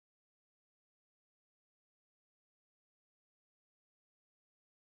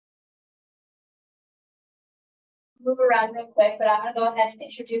move around real quick, but I'm going to go ahead and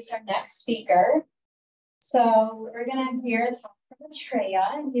introduce our next speaker. So we're going to hear a talk from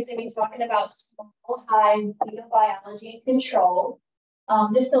Atreya, and he's going to be talking about small hive fetal biology and control.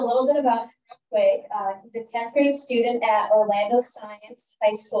 Just a little bit about him real quick. He's a 10th grade student at Orlando Science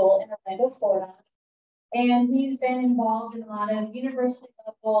High School in Orlando, Florida. And he's been involved in a lot of university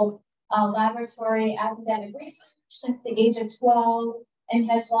level laboratory academic research since the age of 12 and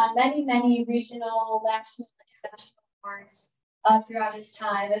has won many, many regional, national, and national awards throughout his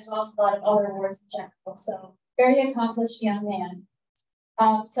time, as well as a lot of other awards in general. So very accomplished young man.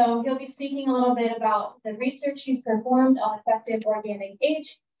 So he'll be speaking a little bit about the research he's performed on effective organic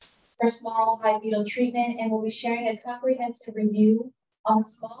agents for small hive beetle treatment, and we'll be sharing a comprehensive review on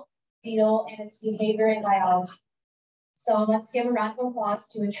small beetle and its behavior and biology. So let's give a round of applause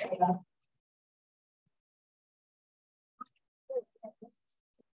to Atreya.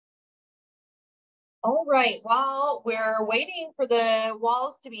 All right, while we're waiting for the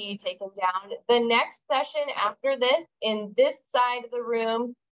walls to be taken down, the next session after this, in this side of the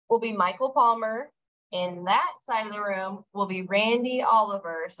room, will be Michael Palmer. In that side of the room will be Randy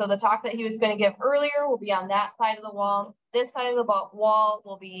Oliver. So the talk that he was going to give earlier will be on that side of the wall. This side of the wall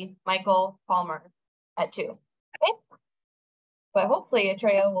will be Michael Palmer at 2. Okay? But hopefully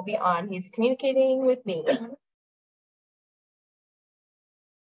Atreya will be on. He's communicating with me.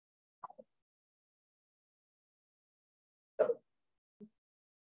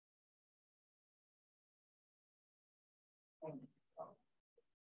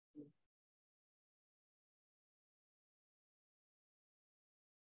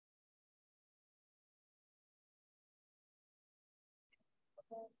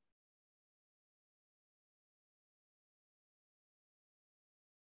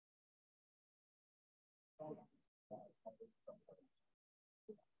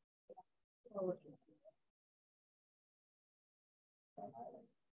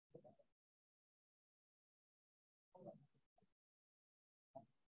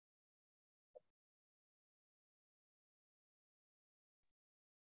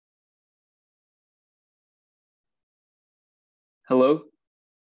 Hello?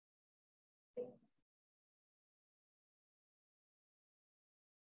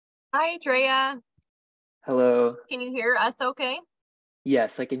 Hi, Atreya. Hello. Can you hear us okay?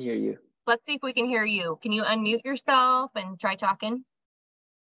 Yes, I can hear you. Let's see if we can hear you. Can you unmute yourself and try talking?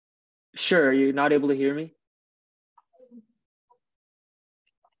 Sure, you're not able to hear me?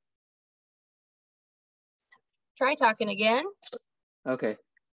 Try talking again. Okay.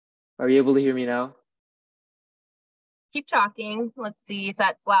 Are you able to hear me now? Keep talking. Let's see if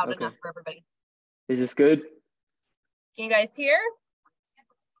that's loud enough for everybody. Is this good? Can you guys hear?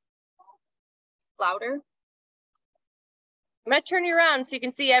 Louder. I'm going to turn you around so you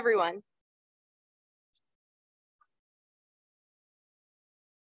can see everyone.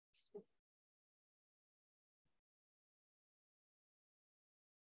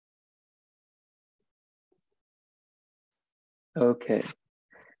 Okay.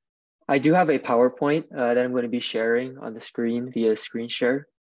 I do have a PowerPoint that I'm going to be sharing on the screen via screen share.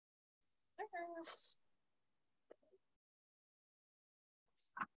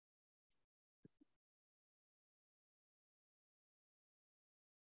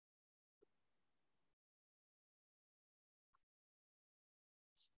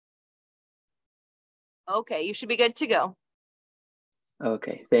 Okay, you should be good to go.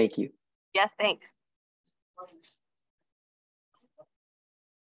 Okay, thank you. Yes, thanks.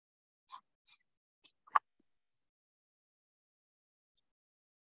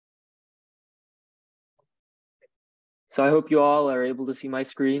 So I hope you all are able to see my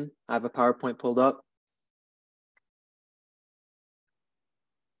screen. I have a PowerPoint pulled up.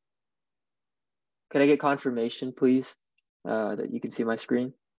 Could I get confirmation, please, that you can see my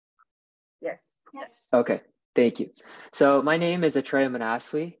screen? Yes. Yes. Okay, thank you. So my name is Atreya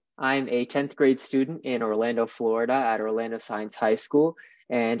Manaswi. I'm a 10th grade student in Orlando, Florida at Orlando Science High School,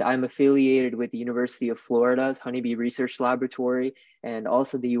 and I'm affiliated with the University of Florida's Honeybee Research Laboratory and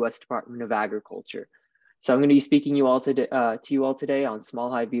also the U.S. Department of Agriculture. So I'm going to be speaking to you all today on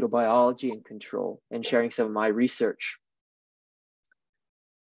small hive beetle biology and control and sharing some of my research.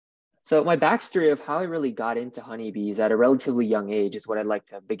 So my backstory of how I really got into honeybees at a relatively young age is what I'd like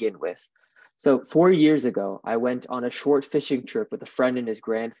to begin with. So 4 years ago, I went on a short fishing trip with a friend and his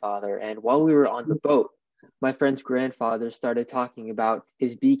grandfather. And while we were on the boat, my friend's grandfather started talking about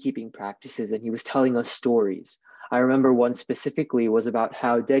his beekeeping practices, and he was telling us stories. I remember one specifically was about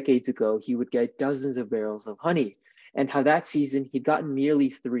how decades ago he would get dozens of barrels of honey, and how that season he'd gotten nearly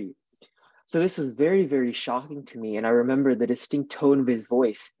 3. So this was very, very shocking to me. And I remember the distinct tone of his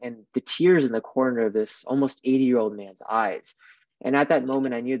voice and the tears in the corner of this almost 80-year-old man's eyes. And at that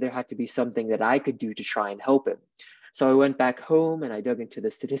moment, I knew there had to be something that I could do to try and help him. So I went back home and I dug into the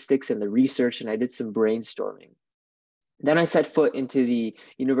statistics and the research and I did some brainstorming. Then I set foot into the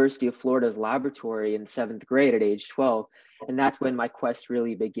University of Florida's laboratory in 7th grade at age 12. And that's when my quest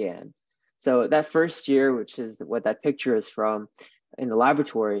really began. So that first year, which is what that picture is from, in the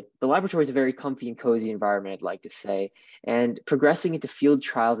laboratory is a very comfy and cozy environment, I'd like to say. And progressing into field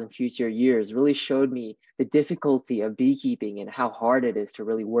trials in future years really showed me the difficulty of beekeeping and how hard it is to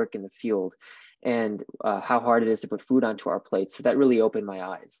really work in the field and how hard it is to put food onto our plates. So that really opened my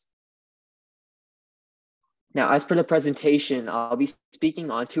eyes. Now, as per the presentation, I'll be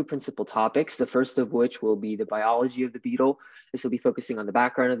speaking on two principal topics, the first of which will be the biology of the beetle. This will be focusing on the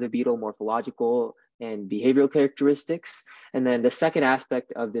background of the beetle, morphological and behavioral characteristics. And then the second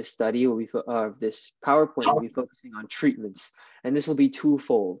aspect of this study will be, of this PowerPoint will be focusing on treatments. And this will be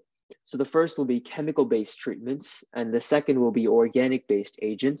twofold. So the first will be chemical-based treatments, and the second will be organic-based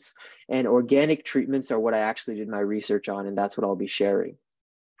agents. And organic treatments are what I actually did my research on, and that's what I'll be sharing.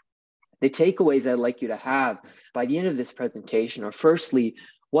 The takeaways I'd like you to have by the end of this presentation are firstly,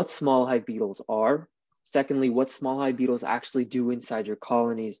 what small hive beetles are. Secondly, what small hive beetles actually do inside your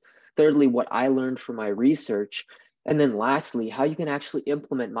colonies. Thirdly, what I learned from my research. And then lastly, how you can actually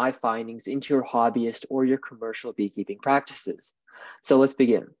implement my findings into your hobbyist or your commercial beekeeping practices. So let's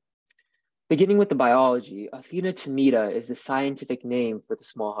begin. Beginning with the biology, Athena timida is the scientific name for the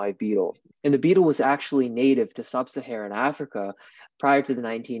small hive beetle. And the beetle was actually native to sub-Saharan Africa prior to the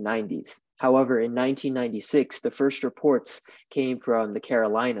 1990s. However, in 1996, the first reports came from the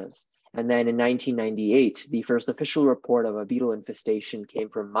Carolinas. And then in 1998, the first official report of a beetle infestation came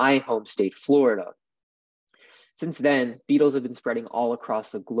from my home state, Florida. Since then, beetles have been spreading all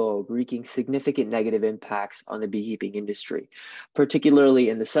across the globe, wreaking significant negative impacts on the beekeeping industry, particularly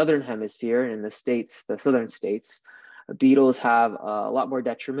in the southern hemisphere and in the states, the southern states. Beetles have a lot more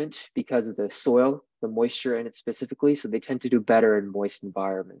detriment because of the soil, the moisture in it specifically, so they tend to do better in moist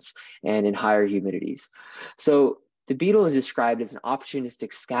environments and in higher humidities. So the beetle is described as an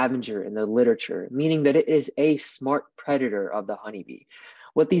opportunistic scavenger in the literature, meaning that it is a smart predator of the honeybee.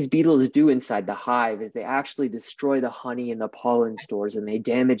 What these beetles do inside the hive is they actually destroy the honey and the pollen stores, and they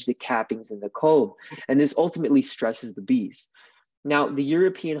damage the cappings and the comb. And this ultimately stresses the bees. Now, the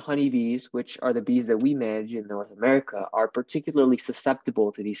European honeybees, which are the bees that we manage in North America, are particularly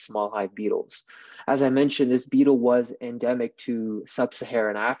susceptible to these small hive beetles. As I mentioned, this beetle was endemic to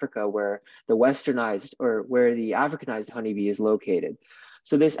sub-Saharan Africa, where the westernized or where the Africanized honeybee is located.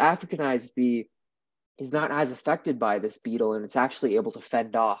 So this Africanized bee is not as affected by this beetle, and it's actually able to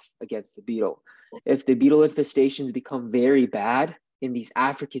fend off against the beetle. If the beetle infestations become very bad in these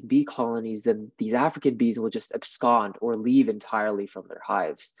African bee colonies, then these African bees will just abscond or leave entirely from their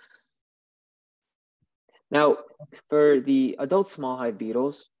hives. Now, for the adult small hive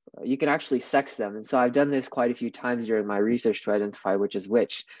beetles, you can actually sex them. And so I've done this quite a few times during my research to identify which is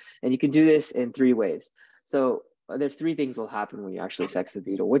which. And you can do this in 3 ways. So there's 3 things will happen when you actually sex the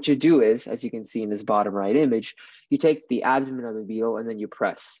beetle. What you do is, as you can see in this bottom right image, you take the abdomen of the beetle and then you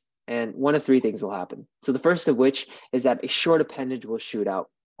press. And one of 3 things will happen. So the first of which is that a short appendage will shoot out.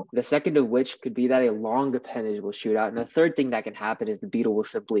 The second of which could be that a long appendage will shoot out. And the third thing that can happen is the beetle will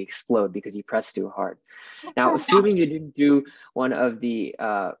simply explode because you press too hard. Now, assuming you didn't do one of the,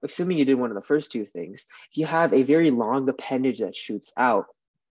 assuming you did one of the first 2 things, if you have a very long appendage that shoots out,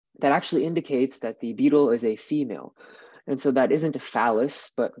 that actually indicates that the beetle is a female. And so that isn't a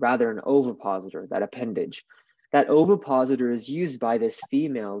phallus, but rather an ovipositor, that appendage. That ovipositor is used by this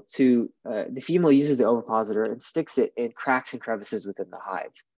female to, the female uses the ovipositor and sticks it in cracks and crevices within the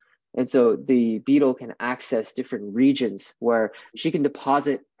hive. And so the beetle can access different regions where she can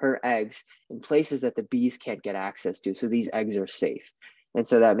deposit her eggs in places that the bees can't get access to. So these eggs are safe. And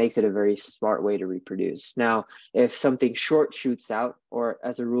so that makes it a very smart way to reproduce. Now, if something short shoots out, or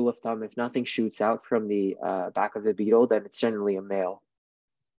as a rule of thumb, if nothing shoots out from the back of the beetle, then it's generally a male.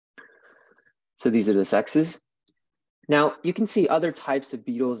 So these are the sexes. Now, you can see other types of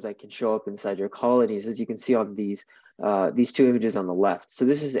beetles that can show up inside your colonies, as you can see on these 2 images on the left. So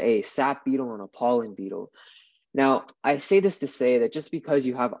this is a sap beetle and a pollen beetle. Now, I say this to say that just because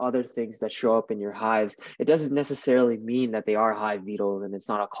you have other things that show up in your hives, it doesn't necessarily mean that they are hive beetle and it's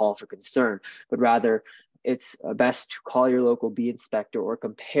not a call for concern, but rather it's best to call your local bee inspector or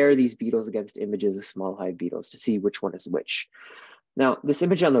compare these beetles against images of small hive beetles to see which one is which. Now, this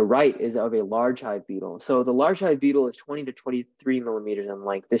image on the right is of a large hive beetle. So the large hive beetle is 20 to 23 millimeters in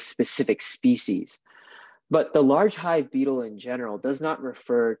length, this specific species. But the large hive beetle in general does not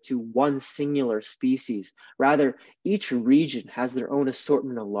refer to one singular species. Rather, each region has their own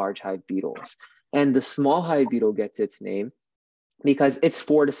assortment of large hive beetles. And the small hive beetle gets its name because it's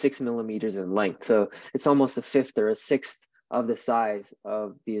 4 to 6 millimeters in length. So it's almost a fifth or a sixth of the size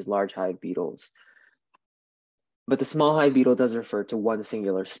of these large hive beetles. But the small hive beetle does refer to one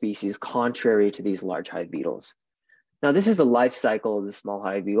singular species, contrary to these large hive beetles. Now, this is the life cycle of the small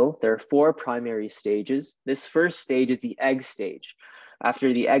hive beetle. There are 4 primary stages. This first stage is the egg stage.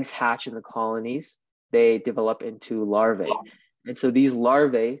 After the eggs hatch in the colonies, they develop into larvae. And so these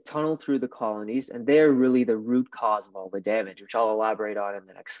larvae tunnel through the colonies, and they're really the root cause of all the damage, which I'll elaborate on in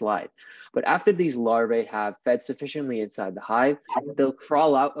the next slide. But after these larvae have fed sufficiently inside the hive, they'll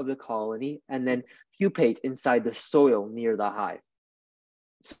crawl out of the colony and then pupate inside the soil near the hive.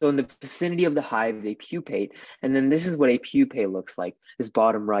 So in the vicinity of the hive, they pupate, and then this is what a pupae looks like, this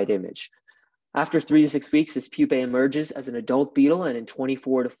bottom right image. After 3 to 6 weeks, this pupae emerges as an adult beetle, and in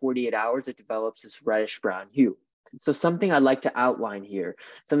 24 to 48 hours, it develops this reddish brown hue. So something I'd like to outline here,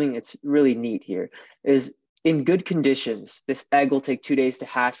 something that's really neat here, is in good conditions, this egg will take 2 days to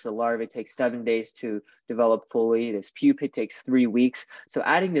hatch. The larvae takes 7 days to develop fully. This pupa takes 3 weeks. So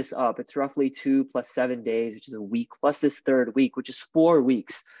adding this up, it's roughly 2 plus 7 days, which is a week, plus this third week, which is 4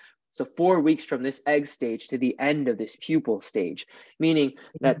 weeks. So 4 weeks from this egg stage to the end of this pupal stage, meaning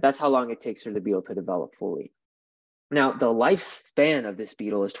that that's how long it takes for the beetle to develop fully. Now, the lifespan of this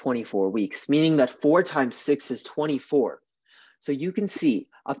beetle is 24 weeks, meaning that 4 times 6 is 24. So you can see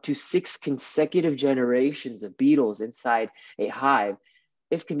up to 6 consecutive generations of beetles inside a hive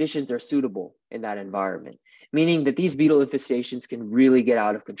if conditions are suitable in that environment, meaning that these beetle infestations can really get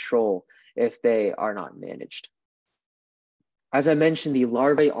out of control if they are not managed. As I mentioned, the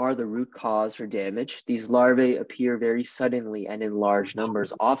larvae are the root cause for damage. These larvae appear very suddenly and in large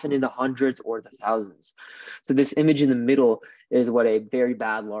numbers, often in the hundreds or the thousands. So this image in the middle is what a very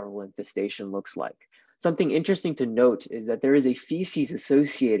bad larval infestation looks like. Something interesting to note is that there is a feces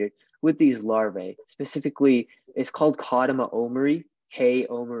associated with these larvae. Specifically, it's called Codima omeri, K.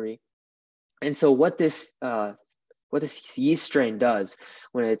 omeri. And so what this yeast strain does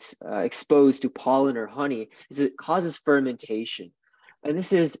when it's exposed to pollen or honey is it causes fermentation. And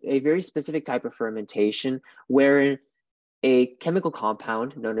this is a very specific type of fermentation wherein a chemical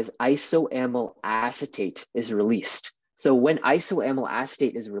compound known as isoamyl acetate is released. So when isoamyl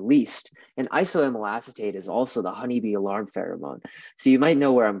acetate is released, and isoamyl acetate is also the honeybee alarm pheromone. So you might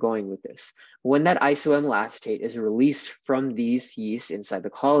know where I'm going with this. When that isoamyl acetate is released from these yeast inside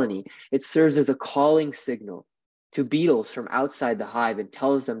the colony, it serves as a calling signal to beetles from outside the hive and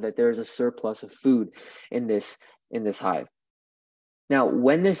tells them that there is a surplus of food in this hive. Now,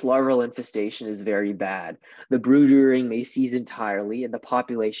 when this larval infestation is very bad, the brood rearing may cease entirely and the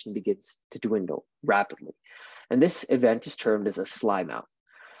population begins to dwindle rapidly. And this event is termed as a slime out.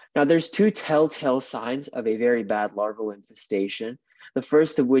 Now, there's 2 telltale signs of a very bad larval infestation. The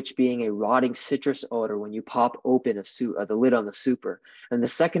first of which being a rotting citrus odor when you pop open the lid on the super. And the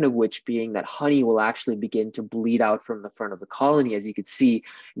second of which being that honey will actually begin to bleed out from the front of the colony, as you can see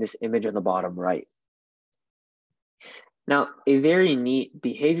in this image on the bottom right. Now, a very neat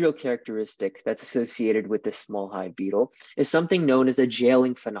behavioral characteristic that's associated with this small hive beetle is something known as a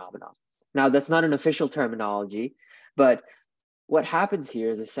jailing phenomenon. Now, that's not an official terminology, but what happens here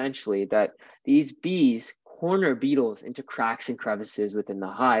is essentially that these bees corner beetles into cracks and crevices within the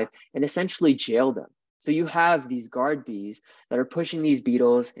hive and essentially jail them. So you have these guard bees that are pushing these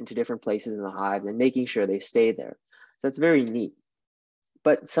beetles into different places in the hive and making sure they stay there. So that's very neat.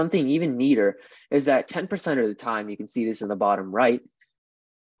 But something even neater is that 10% of the time, you can see this in the bottom right,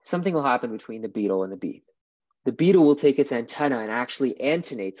 something will happen between the beetle and the bee. The beetle will take its antenna and actually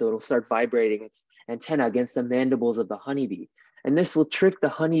antenate, so it'll start vibrating its antenna against the mandibles of the honeybee. And this will trick the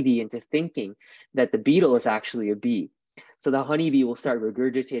honeybee into thinking that the beetle is actually a bee. So the honeybee will start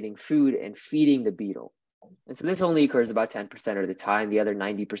regurgitating food and feeding the beetle. And so this only occurs about 10% of the time. The other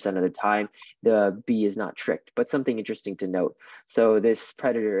 90% of the time, the bee is not tricked, but something interesting to note. So this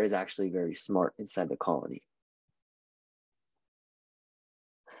predator is actually very smart inside the colony.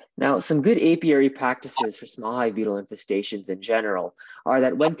 Now, some good apiary practices for small hive beetle infestations in general are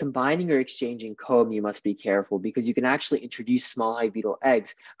that when combining or exchanging comb, you must be careful because you can actually introduce small hive beetle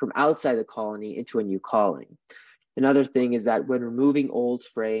eggs from outside the colony into a new colony. Another thing is that when removing old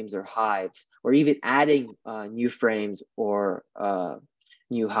frames or hives, or even adding new frames or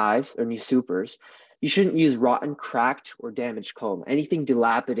new hives or new supers, you shouldn't use rotten, cracked, or damaged comb. Anything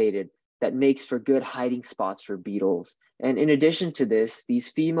dilapidated that makes for good hiding spots for beetles. And in addition to this, these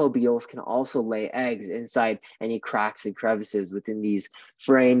female beetles can also lay eggs inside any cracks and crevices within these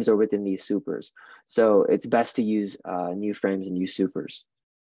frames or within these supers. So it's best to use new frames and new supers.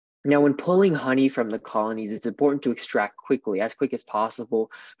 Now, when pulling honey from the colonies, it's important to extract quickly, as quick as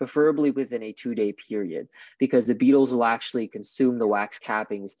possible, preferably within a 2-day period, because the beetles will actually consume the wax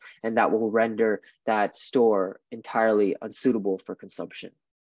cappings, and that will render that store entirely unsuitable for consumption.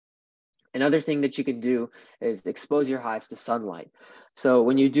 Another thing that you can do is expose your hives to sunlight. So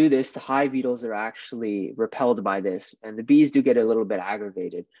when you do this, the hive beetles are actually repelled by this, and the bees do get a little bit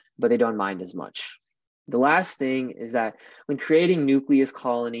aggravated, but they don't mind as much. The last thing is that when creating nucleus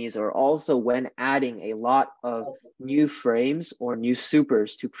colonies, or also when adding a lot of new frames or new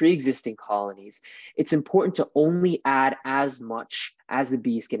supers to pre-existing colonies, it's important to only add as much as the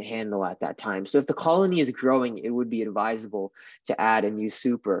bees can handle at that time. So if the colony is growing, it would be advisable to add a new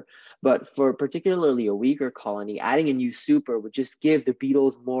super. But for particularly a weaker colony, adding a new super would just give the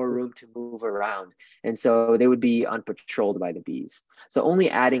beetles more room to move around. And so they would be unpatrolled by the bees. So only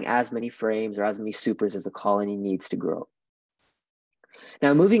adding as many frames or as many supers as a colony needs to grow.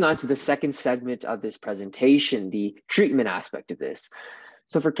 Now, moving on to the second segment of this presentation, the treatment aspect of this.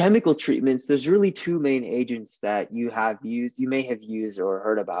 So for chemical treatments, there's really two main agents that you may have used or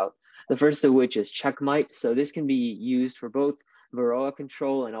heard about. The first of which is checkmate. So this can be used for both varroa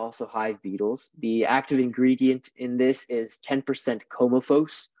control and also hive beetles. The active ingredient in this is 10%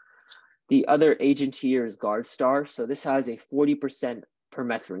 comophos. The other agent here is guard star. So this has a 40%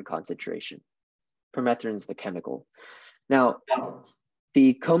 permethrin concentration. Permethrin is the chemical. Now,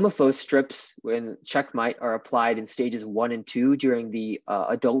 the comophos strips when checkmate are applied in stages 1 and 2 during the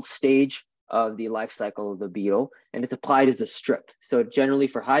adult stage of the life cycle of the beetle, and it's applied as a strip. So generally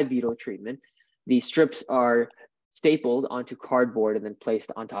for hive beetle treatment, the strips are stapled onto cardboard and then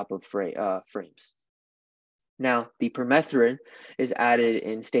placed on top of frames. Now, the permethrin is added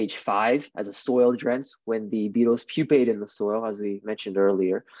in stage 5 as a soil drench when the beetles pupate in the soil, as we mentioned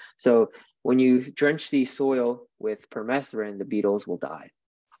earlier. So when you drench the soil with permethrin, the beetles will die.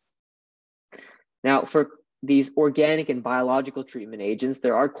 Now, for these organic and biological treatment agents,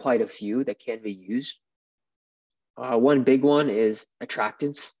 there are quite a few that can be used. One big one is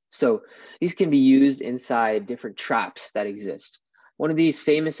attractants. So these can be used inside different traps that exist. One of these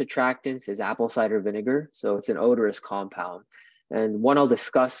famous attractants is apple cider vinegar. So it's an odorous compound. And one of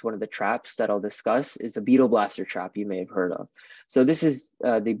the traps that I'll discuss is the beetle blaster trap you may have heard of. So this is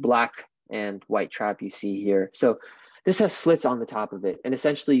the black and white trap you see here. So this has slits on the top of it. And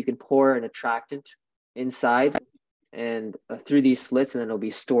essentially you can pour an attractant inside and through these slits, and then it'll be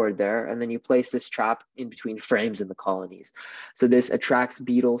stored there. And then you place this trap in between frames in the colonies. So this attracts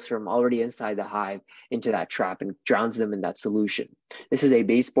beetles from already inside the hive into that trap and drowns them in that solution. This is a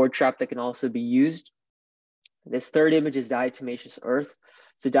baseboard trap that can also be used. This third image is diatomaceous earth.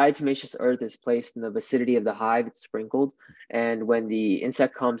 So diatomaceous earth is placed in the vicinity of the hive, it's sprinkled. And when the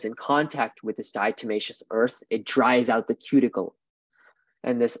insect comes in contact with this diatomaceous earth, it dries out the cuticle.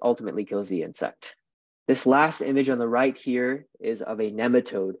 And this ultimately kills the insect. This last image on the right here is of a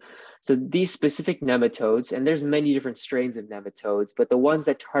nematode. So these specific nematodes, and there's many different strains of nematodes, but the ones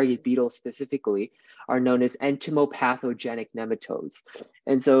that target beetles specifically are known as entomopathogenic nematodes.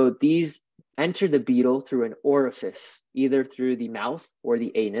 And so these enter the beetle through an orifice, either through the mouth or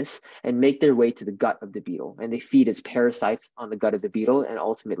the anus, and make their way to the gut of the beetle. And they feed as parasites on the gut of the beetle and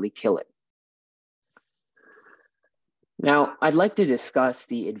ultimately kill it. Now, I'd like to discuss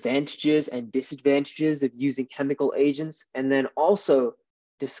the advantages and disadvantages of using chemical agents, and then also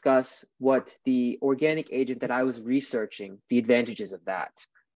discuss what the organic agent that I was researching, the advantages of that,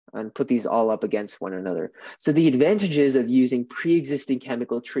 and put these all up against one another. So the advantages of using pre-existing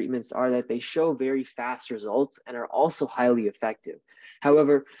chemical treatments are that they show very fast results and are also highly effective.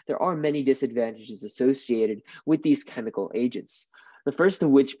 However, there are many disadvantages associated with these chemical agents. The first of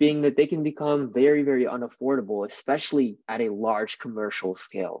which being that they can become very, very unaffordable, especially at a large commercial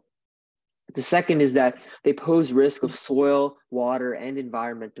scale. The second is that they pose risk of soil, water, and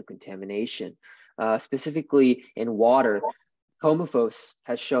environmental contamination. Specifically in water, comophos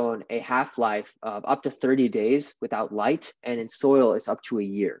has shown a half-life of up to 30 days without light, and in soil, it's up to a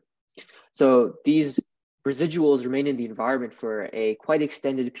year. So these residuals remain in the environment for a quite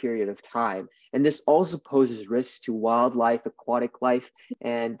extended period of time. And this also poses risks to wildlife, aquatic life,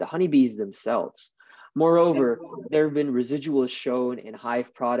 and the honeybees themselves. Moreover, there have been residuals shown in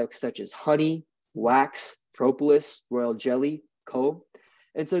hive products such as honey, wax, propolis, royal jelly, comb.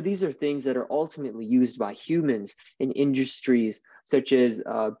 And so these are things that are ultimately used by humans in industries such as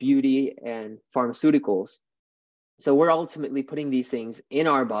beauty and pharmaceuticals. So we're ultimately putting these things in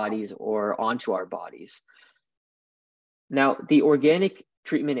our bodies or onto our bodies. Now, the organic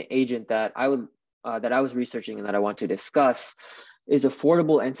treatment agent that I was researching and that I want to discuss is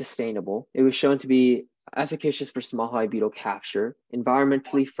affordable and sustainable. It was shown to be efficacious for small hive beetle capture,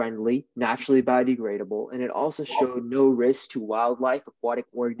 environmentally friendly, naturally biodegradable, and it also showed no risk to wildlife, aquatic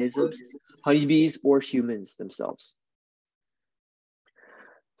organisms, honeybees, or humans themselves.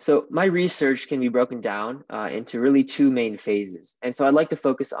 So my research can be broken down into really two main phases. And so I'd like to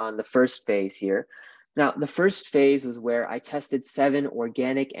focus on the first phase here. Now, the first phase was where I tested 7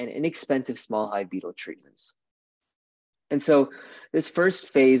 organic and inexpensive small hive beetle treatments. And so this first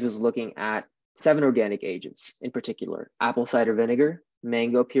phase was looking at 7 organic agents, in particular, apple cider vinegar,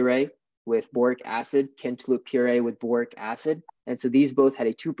 mango puree with boric acid, cantaloupe puree with boric acid. And so these both had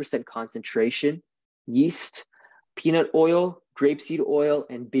a 2% concentration, yeast, peanut oil, grapeseed oil,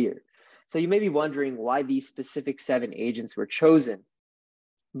 and beer. So you may be wondering why these specific 7 agents were chosen,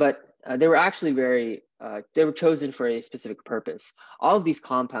 but they were actually they were chosen for a specific purpose. All of these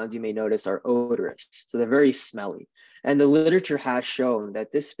compounds, you may notice, are odorous, so they're very smelly. And the literature has shown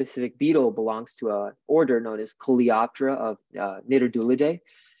that this specific beetle belongs to an order known as Coleoptera of Nidodulidae.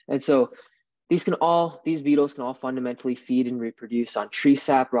 And so these beetles can all fundamentally feed and reproduce on tree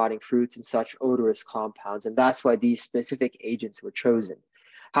sap, rotting fruits, and such odorous compounds. And that's why these specific agents were chosen.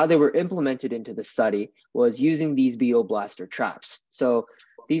 How they were implemented into the study was using these beetle blaster traps. So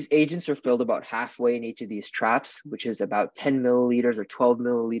these agents are filled about halfway in each of these traps, which is about 10 milliliters or 12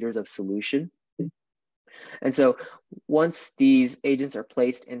 milliliters of solution. And so once these agents are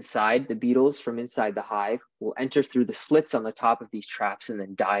placed inside, the beetles from inside the hive will enter through the slits on the top of these traps and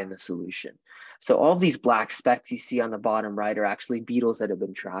then die in the solution. So all of these black specks you see on the bottom right are actually beetles that have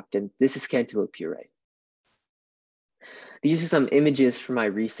been trapped, and this is cantaloupe puree. These are some images from my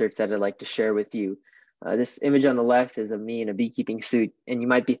research that I'd like to share with you. This image on the left is of me in a beekeeping suit, and you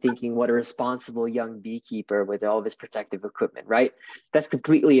might be thinking, what a responsible young beekeeper with all of his protective equipment, right? That's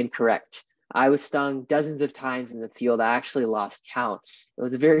completely incorrect. I was stung dozens of times in the field. I actually lost count. It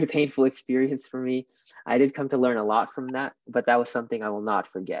was a very painful experience for me. I did come to learn a lot from that, but that was something I will not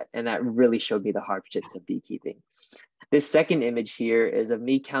forget. And that really showed me the hardships of beekeeping. This second image here is of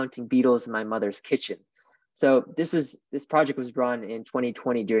me counting beetles in my mother's kitchen. So this project was run in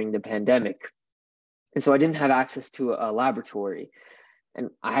 2020 during the pandemic. And so I didn't have access to a laboratory,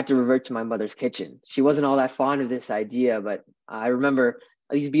 and I had to revert to my mother's kitchen. She wasn't all that fond of this idea, but I remember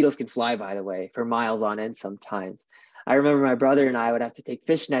these beetles can fly, by the way, for miles on end sometimes. I remember my brother and I would have to take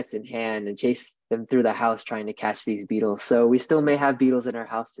fish nets in hand and chase them through the house trying to catch these beetles. So we still may have beetles in our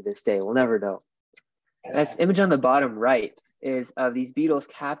house to this day. We'll never know. This image on the bottom right is of these beetles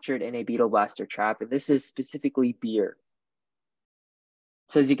captured in a beetle blaster trap, and this is specifically beer.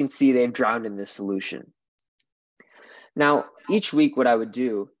 So as you can see, they've drowned in this solution. Now, each week what I would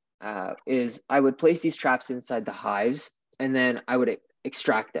do is I would place these traps inside the hives, and then I would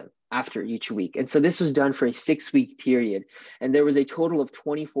extract them after each week. And so this was done for a 6-week period, and there was a total of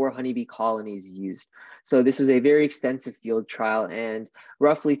 24 honeybee colonies used. So this was a very extensive field trial, and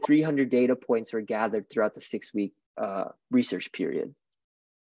roughly 300 data points were gathered throughout the 6-week research period.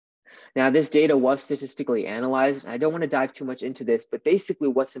 Now, this data was statistically analyzed, and I don't want to dive too much into this, but basically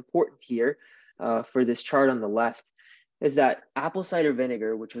what's important here for this chart on the left is that apple cider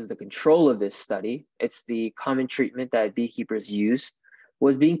vinegar, which was the control of this study, it's the common treatment that beekeepers use,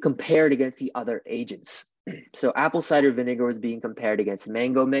 was being compared against the other agents. So apple cider vinegar was being compared against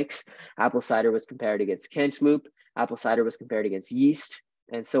mango mix, apple cider was compared against cantaloupe, apple cider was compared against yeast,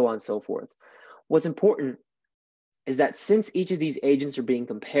 and so on and so forth. What's important is that since each of these agents are being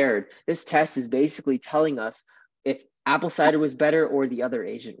compared, this test is basically telling us if apple cider was better or the other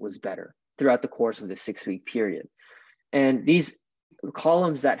agent was better throughout the course of the 6-week period. And these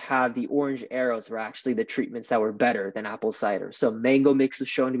columns that have the orange arrows were actually the treatments that were better than apple cider. So mango mix was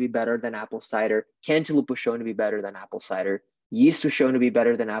shown to be better than apple cider, cantaloupe was shown to be better than apple cider, yeast was shown to be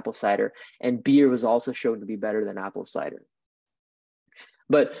better than apple cider, and beer was also shown to be better than apple cider.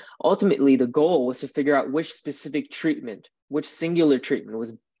 But ultimately, the goal was to figure out which specific treatment, which singular treatment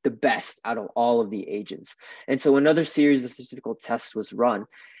was the best out of all of the agents. And so another series of statistical tests was run,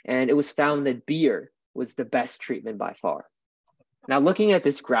 and it was found that beer was the best treatment by far. Now, looking at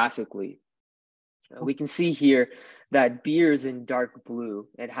this graphically, we can see here that beer is in dark blue.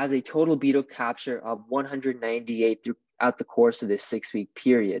 It has a total beetle capture of 198 throughout the course of this 6-week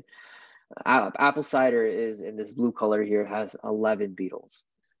period. Apple cider is in this blue color here, has 11 beetles.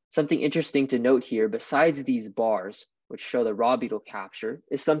 Something interesting to note here, besides these bars, which show the raw beetle capture,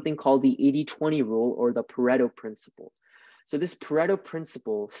 is something called the 80-20 rule or the Pareto principle. So this Pareto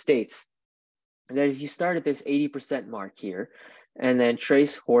principle states And then if you start at this 80% mark here, and then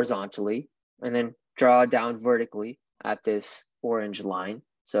trace horizontally, and then draw down vertically at this orange line.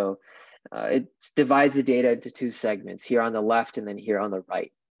 So it divides the data into two segments, here on the left and then here on the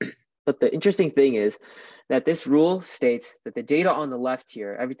right. But the interesting thing is that this rule states that the data on the left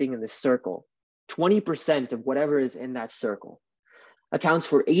here, everything in this circle, 20% of whatever is in that circle accounts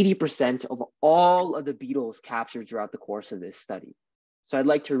for 80% of all of the beetles captured throughout the course of this study. So I'd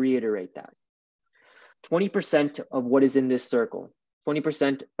like to reiterate that. 20% of what is in this circle,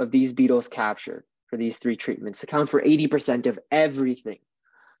 20% of these beetles captured for these three treatments account for 80% of everything.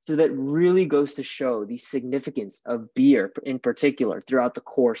 So that really goes to show the significance of beer in particular throughout the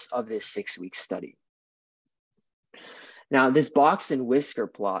course of this 6-week study. Now, this box and whisker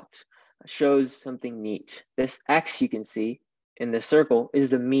plot shows something neat. This X you can see in the circle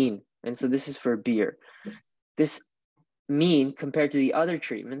is the mean. And so this is for beer. This mean compared to the other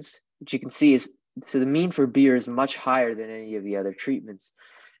treatments, which you can see is, so the mean for beer is much higher than any of the other treatments.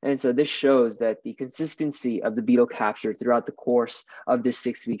 And so this shows that the consistency of the beetle capture throughout the course of this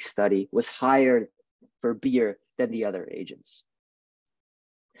 6-week study was higher for beer than the other agents.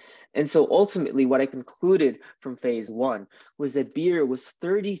 And so ultimately what I concluded from phase 1 was that beer was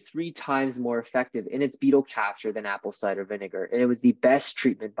 33 times more effective in its beetle capture than apple cider vinegar. And it was the best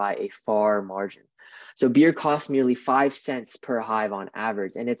treatment by a far margin. So beer costs merely 5 cents per hive on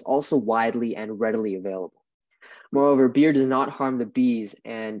average, and it's also widely and readily available. Moreover, beer does not harm the bees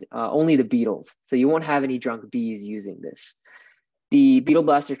and only the beetles. So you won't have any drunk bees using this. The beetle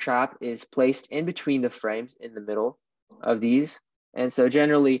blaster trap is placed in between the frames in the middle of these. And so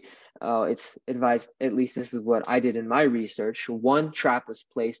generally it's advised, at least this is what I did in my research, one trap was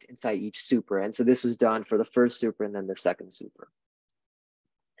placed inside each super. And so this was done for the first super and then the second super.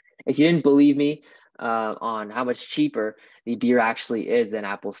 If you didn't believe me on how much cheaper the beer actually is than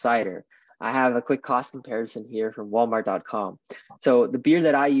apple cider, I have a quick cost comparison here from Walmart.com. So the beer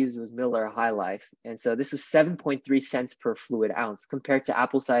that I used was Miller High Life. And so this was 7.3 cents per fluid ounce compared to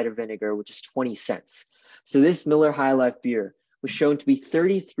apple cider vinegar, which is 20 cents. So this Miller High Life beer was shown to be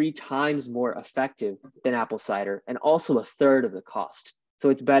 33 times more effective than apple cider and also a third of the cost. So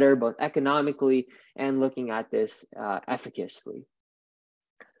it's better both economically and looking at this efficaciously.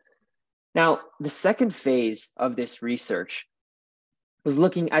 Now, the second phase of this research was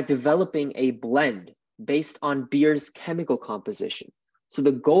looking at developing a blend based on beer's chemical composition. So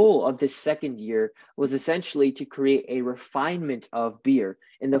the goal of this second year was essentially to create a refinement of beer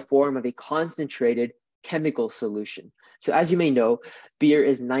in the form of a concentrated chemical solution. So as you may know, beer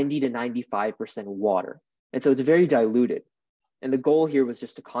is 90 to 95% water. And so it's very diluted. And the goal here was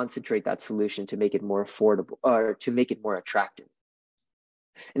just to concentrate that solution to make it more affordable or to make it more attractive.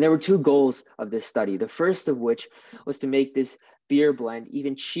 And there were two goals of this study. The first of which was to make this beer blend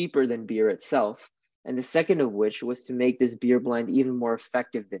even cheaper than beer itself. And the second of which was to make this beer blend even more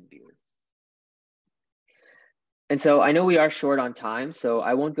effective than beer. And so I know we are short on time, so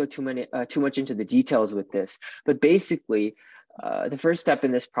I won't go too much into the details with this. But basically, the first step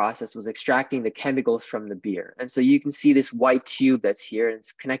in this process was extracting the chemicals from the beer. And so you can see this white tube that's here, and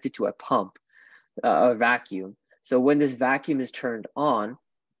it's connected to a pump, a vacuum. So when this vacuum is turned on,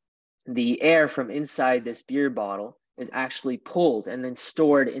 the air from inside this beer bottle is actually pulled and then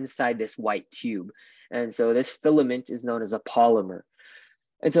stored inside this white tube. And so this filament is known as a polymer.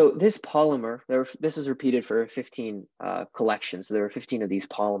 And so this polymer, this was repeated for 15 collections. So there were 15 of these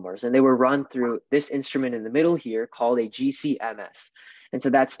polymers, and they were run through this instrument in the middle here called a GCMS. And so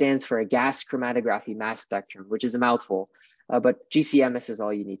that stands for a gas chromatography mass spectrum, which is a mouthful, but GCMS is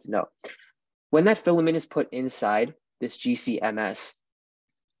all you need to know. When that filament is put inside this GCMS,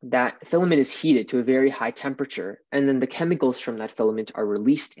 that filament is heated to a very high temperature, and then the chemicals from that filament are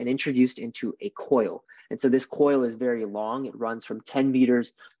released and introduced into a coil. And so this coil is very long. It runs from 10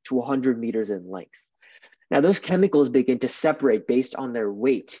 meters to 100 meters in length. Now those chemicals begin to separate based on their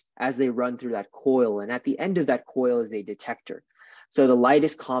weight as they run through that coil. And at the end of that coil is a detector. So the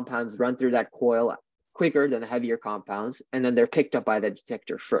lightest compounds run through that coil quicker than the heavier compounds, and then they're picked up by the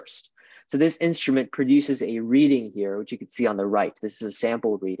detector first. So this instrument produces a reading here, which you can see on the right. This is a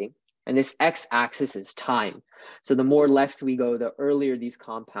sample reading, and this x-axis is time. So the more left we go, the earlier these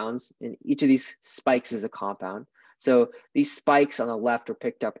compounds, and each of these spikes is a compound. So these spikes on the left are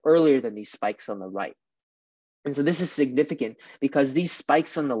picked up earlier than these spikes on the right. And so this is significant because these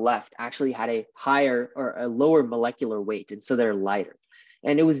spikes on the left actually had a higher or a lower molecular weight, and so they're lighter.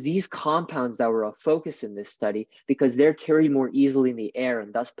 And it was these compounds that were a focus in this study because they're carried more easily in the air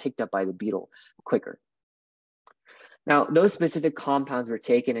and thus picked up by the beetle quicker. Now, those specific compounds were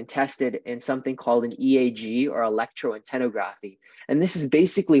taken and tested in something called an EAG, or electroantennography. And this is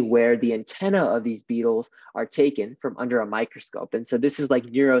basically where the antenna of these beetles are taken from under a microscope. And so this is like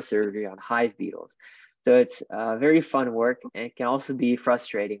neurosurgery on hive beetles. So it's very fun work, and it can also be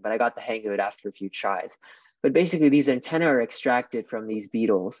frustrating, but I got the hang of it after a few tries. But basically, these antennae are extracted from these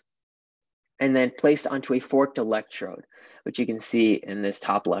beetles and then placed onto a forked electrode, which you can see in this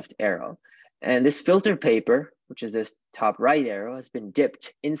top left arrow. And this filter paper, which is this top right arrow, has been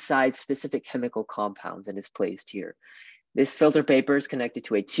dipped inside specific chemical compounds and is placed here. This filter paper is connected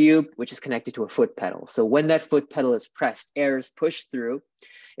to a tube, which is connected to a foot pedal. So when that foot pedal is pressed, air is pushed through,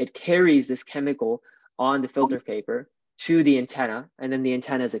 it carries this chemical on the filter paper to the antenna, and then the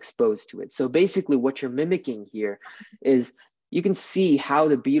antenna is exposed to it. So basically what you're mimicking here is you can see how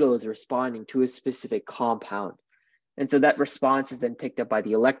the beetle is responding to a specific compound. And so that response is then picked up by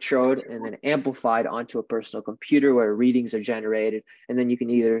the electrode and then amplified onto a personal computer where readings are generated. And then you can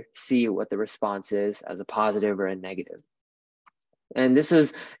either see what the response is as a positive or a negative. And this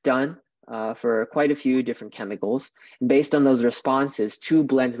was done for quite a few different chemicals. And based on those responses, two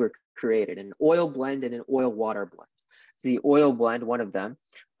blends were created, an oil blend and an oil water blend. So the oil blend, one of them,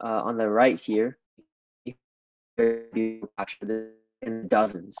 on the right here, in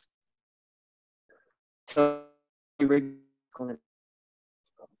dozens. So oil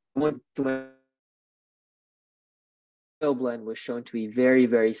blend was shown to be very,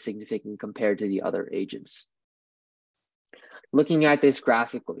 very significant compared to the other agents. Looking at this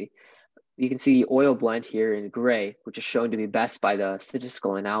graphically, you can see the oil blend here in gray, which is shown to be best by the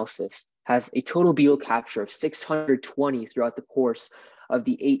statistical analysis, has a total beetle capture of 620 throughout the course of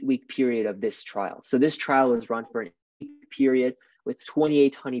the 8-week period of this trial. So this trial was run for an 8-week period with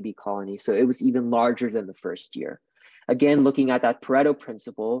 28 honeybee colonies, so it was even larger than the first year. Again, looking at that Pareto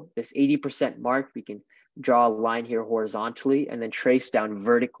principle, this 80% mark, we can draw a line here horizontally and then trace down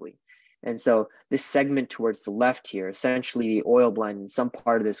vertically. And so this segment towards the left here, essentially the oil blend and some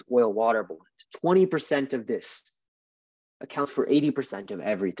part of this oil water blend, 20% of this accounts for 80% of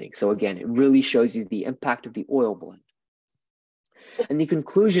everything. So again, it really shows you the impact of the oil blend. And the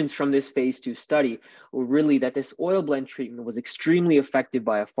conclusions from this phase 2 study were really that this oil blend treatment was extremely effective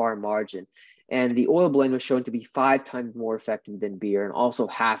by a far margin. And the oil blend was shown to be 5 times more effective than beer and also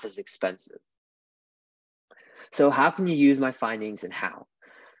half as expensive. So how can you use my findings and how?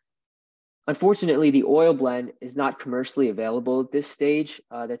 Unfortunately, the oil blend is not commercially available at this stage.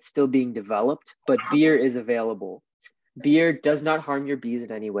 That's still being developed, but beer is available. Beer does not harm your bees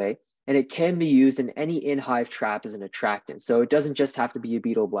in any way, and it can be used in any in-hive trap as an attractant. So it doesn't just have to be a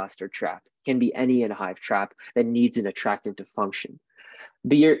beetle blaster trap. It can be any in-hive trap that needs an attractant to function.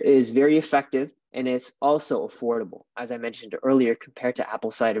 Beer is very effective and it's also affordable. As I mentioned earlier, compared to apple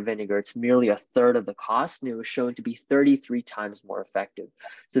cider vinegar, it's merely a third of the cost, and it was shown to be 33 times more effective.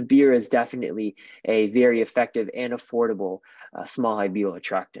 So beer is definitely a very effective and affordable small hive beetle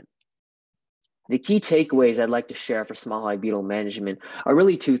attractant. The key takeaways I'd like to share for small hive beetle management are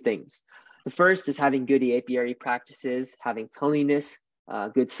really 2 things. The first is having good apiary practices, having cleanliness,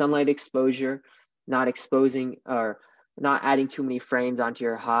 good sunlight exposure, not exposing or not adding too many frames onto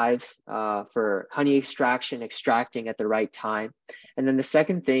your hives for honey extraction, extracting at the right time. And then the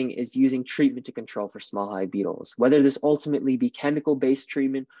second thing is using treatment to control for small hive beetles. Whether this ultimately be chemical-based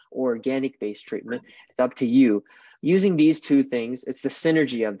treatment or organic-based treatment, it's up to you. Using these 2 things, it's the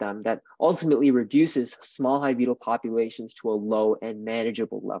synergy of them that ultimately reduces small hive beetle populations to a low and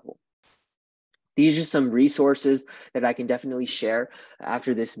manageable level. These are some resources that I can definitely share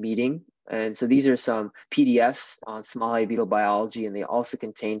after this meeting. And so these are some PDFs on small hive beetle biology, and they also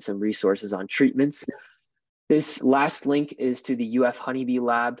contain some resources on treatments. This last link is to the UF Honeybee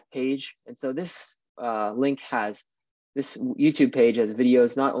Lab page. And so this this YouTube page has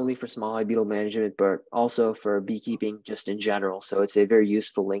videos not only for small hive beetle management, but also for beekeeping just in general. So it's a very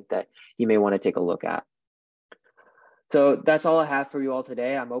useful link that you may want to take a look at. So that's all I have for you all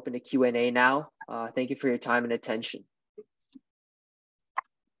today. I'm open to Q&A now. Thank you for your time and attention.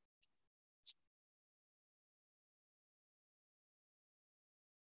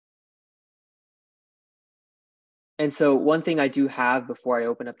 And so one thing I do have before I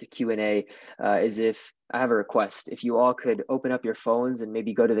open up the Q&A is if I have a request, if you all could open up your phones and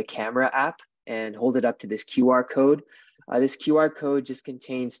maybe go to the camera app and hold it up to this QR code. This QR code just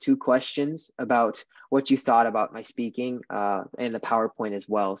contains 2 questions about what you thought about my speaking and the PowerPoint as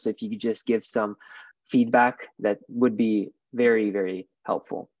well. So if you could just give some feedback, that would be very, very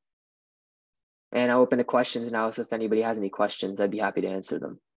helpful. And I'll open to questions now. So if anybody has any questions, I'd be happy to answer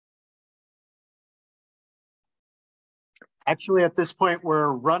them. Actually, at this point,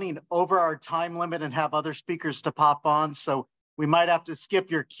 we're running over our time limit and have other speakers to pop on, so we might have to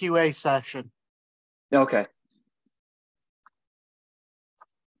skip your QA session. Okay.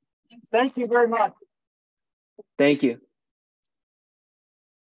 Thank you very much. Thank you.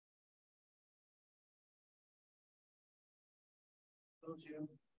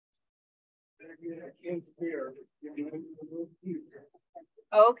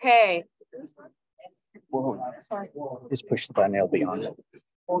 Okay. Whoa. Just push the button, it'll be on.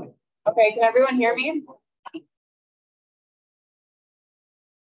 Okay, can everyone hear me?